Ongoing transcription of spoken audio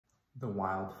The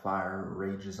wildfire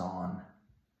rages on.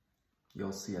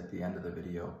 You'll see at the end of the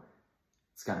video,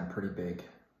 it's gotten pretty big.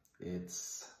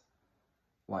 It's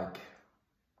like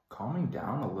calming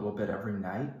down a little bit every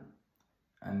night.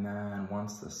 And then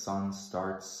once the sun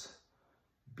starts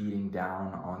beating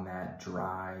down on that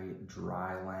dry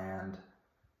land,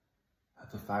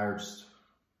 the fire just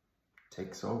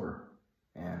takes over.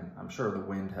 And I'm sure the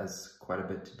wind has quite a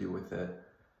bit to do with it.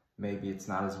 Maybe it's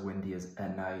not as windy as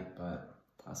at night, but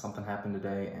something happened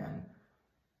today and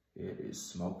it is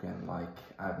smoking like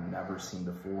I've never seen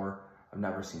before. I've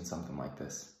never seen something like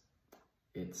this.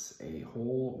 It's a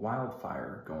whole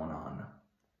wildfire going on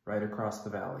right across the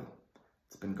valley.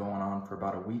 It's been going on for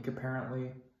about a week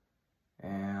apparently,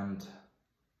 and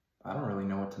I don't really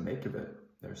know what to make of it.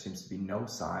 There seems to be no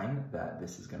sign that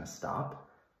this is going to stop,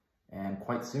 and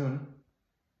quite soon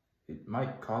it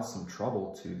might cause some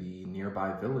trouble to the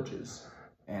nearby villages.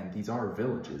 And these are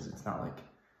villages, it's not like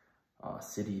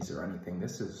cities or anything.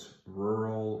 This is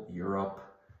rural Europe.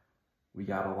 We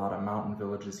got a lot of mountain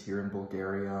villages here in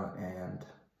Bulgaria, and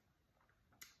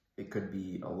it could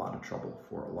be a lot of trouble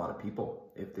for a lot of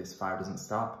people. If this fire doesn't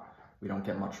stop, we don't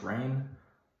get much rain,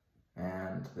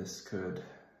 and this could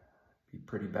be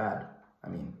pretty bad. I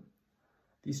mean,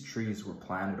 these trees were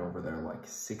planted over there like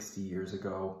 60 years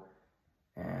ago,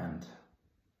 and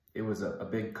it was a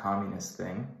big communist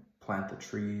thing. Plant the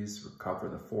trees, recover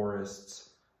the forests.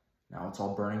 Now it's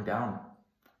all burning down.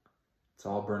 It's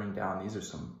all burning down. These are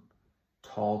some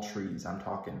tall trees. I'm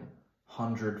talking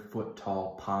 100-foot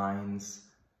tall pines,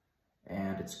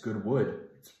 and it's good wood.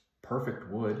 It's perfect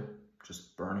wood,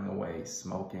 just burning away,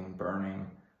 smoking,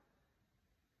 burning.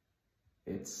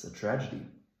 It's a tragedy,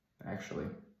 actually.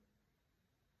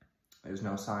 There's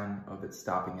no sign of it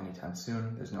stopping anytime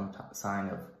soon. There's no sign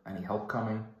of any help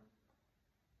coming.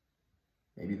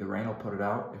 Maybe the rain will put it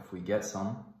out if we get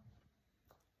some.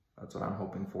 That's what I'm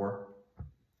hoping for.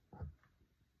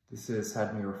 This has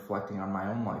had me reflecting on my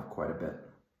own life quite a bit.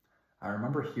 I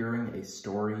remember hearing a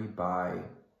story by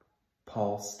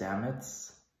Paul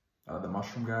Stamets, the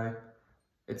mushroom guy.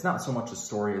 It's not so much a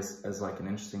story as like an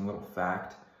interesting little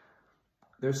fact.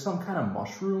 There's some kind of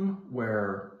mushroom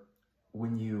where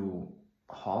when you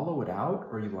hollow it out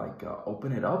or you like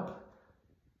open it up,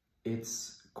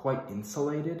 it's quite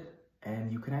insulated,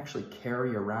 and you can actually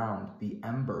carry around the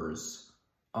embers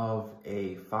of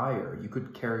a fire. You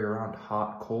could carry around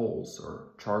hot coals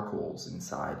or charcoals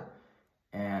inside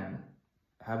and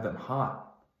have them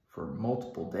hot for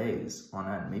multiple days on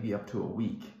end, maybe up to a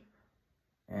week.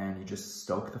 And you just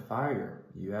stoke the fire.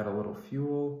 You add a little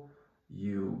fuel,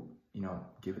 you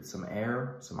give it some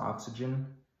air, some oxygen,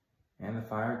 and the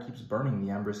fire keeps burning.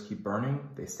 The embers keep burning,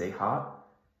 they stay hot.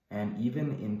 And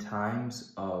even in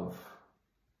times of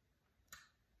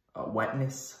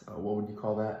wetness, what would you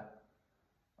call that?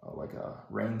 Like a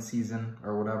rain season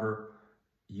or whatever,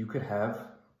 you could have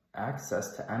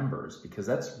access to embers, because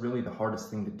that's really the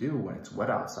hardest thing to do when it's wet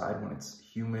outside, when it's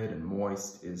humid and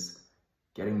moist, is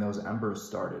getting those embers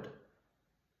started.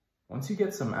 Once you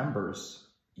get some embers,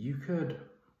 you could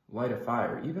light a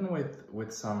fire. Even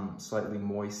with some slightly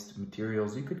moist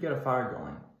materials, you could get a fire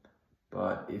going.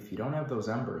 But if you don't have those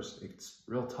embers, it's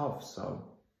real tough. So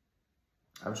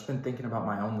I've just been thinking about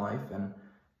my own life, and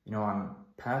I'm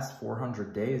past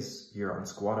 400 days here on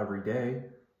squat every day,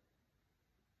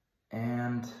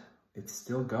 and it's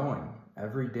still going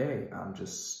every day. I'm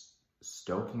just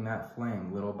stoking that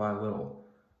flame little by little.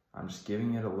 I'm just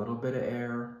giving it a little bit of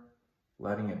air,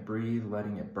 letting it breathe,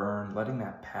 letting it burn, letting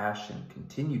that passion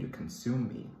continue to consume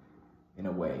me in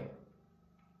a way.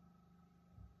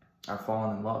 I've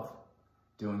fallen in love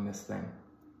doing this thing,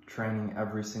 training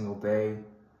every single day.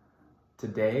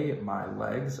 Today, my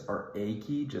legs are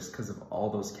achy just because of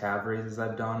all those calf raises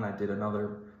I've done. I did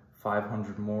another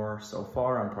 500 more so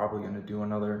far. I'm probably going to do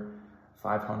another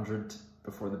 500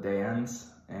 before the day ends.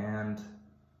 And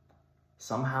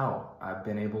somehow I've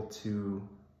been able to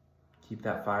keep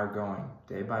that fire going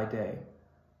day by day,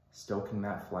 stoking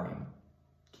that flame,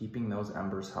 keeping those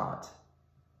embers hot.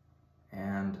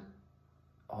 And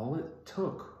all it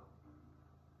took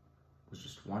was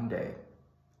just one day.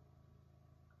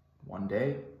 One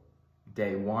day,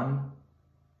 day one,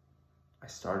 I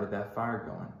started that fire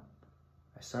going.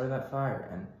 I started that fire,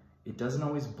 and it doesn't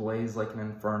always blaze like an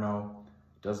inferno.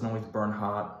 It doesn't always burn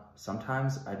hot.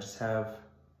 Sometimes I just have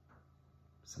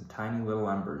some tiny little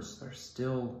embers that are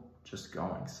still just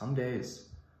going. Some days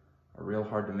are real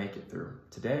hard to make it through.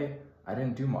 Today, I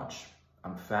didn't do much.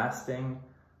 I'm fasting.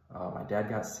 My dad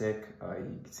got sick.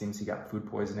 It seems he got food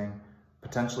poisoning,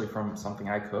 potentially from something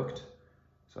I cooked.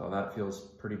 So that feels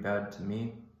pretty bad to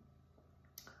me.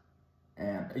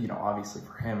 And, obviously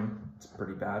for him, it's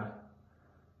pretty bad.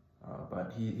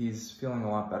 but he's feeling a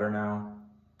lot better now.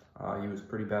 He was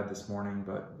pretty bad this morning,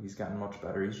 but he's gotten much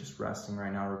better. He's just resting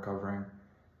right now, recovering.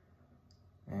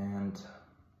 And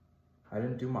I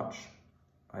didn't do much.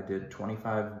 I did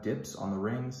 25 dips on the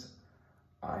rings.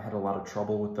 I had a lot of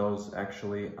trouble with those,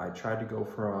 actually. I tried to go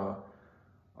for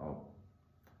a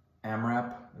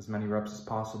AMRAP, as many reps as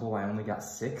possible. I only got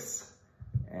 6,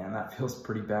 and that feels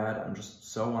pretty bad. I'm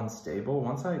just so unstable.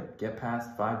 Once I get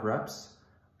past 5 reps,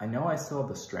 I know I still have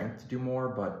the strength to do more,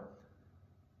 but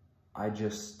I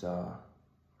just,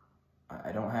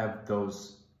 I don't have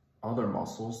those other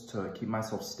muscles to keep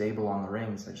myself stable on the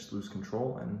rings. I just lose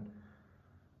control, and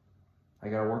I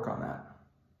gotta work on that.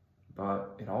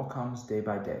 But it all comes day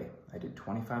by day. I did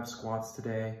 25 squats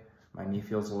today. My knee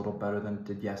feels a little better than it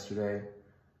did yesterday.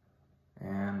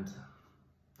 And,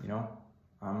 you know,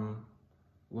 I'm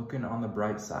looking on the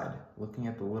bright side, looking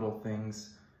at the little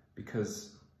things,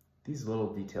 because these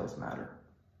little details matter.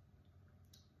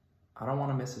 I don't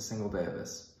want to miss a single day of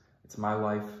this. It's my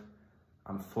life.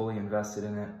 I'm fully invested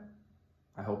in it.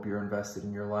 I hope you're invested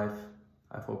in your life.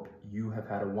 I hope you have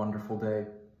had a wonderful day.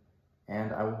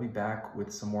 And I will be back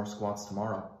with some more squats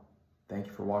tomorrow. Thank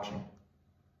you for watching.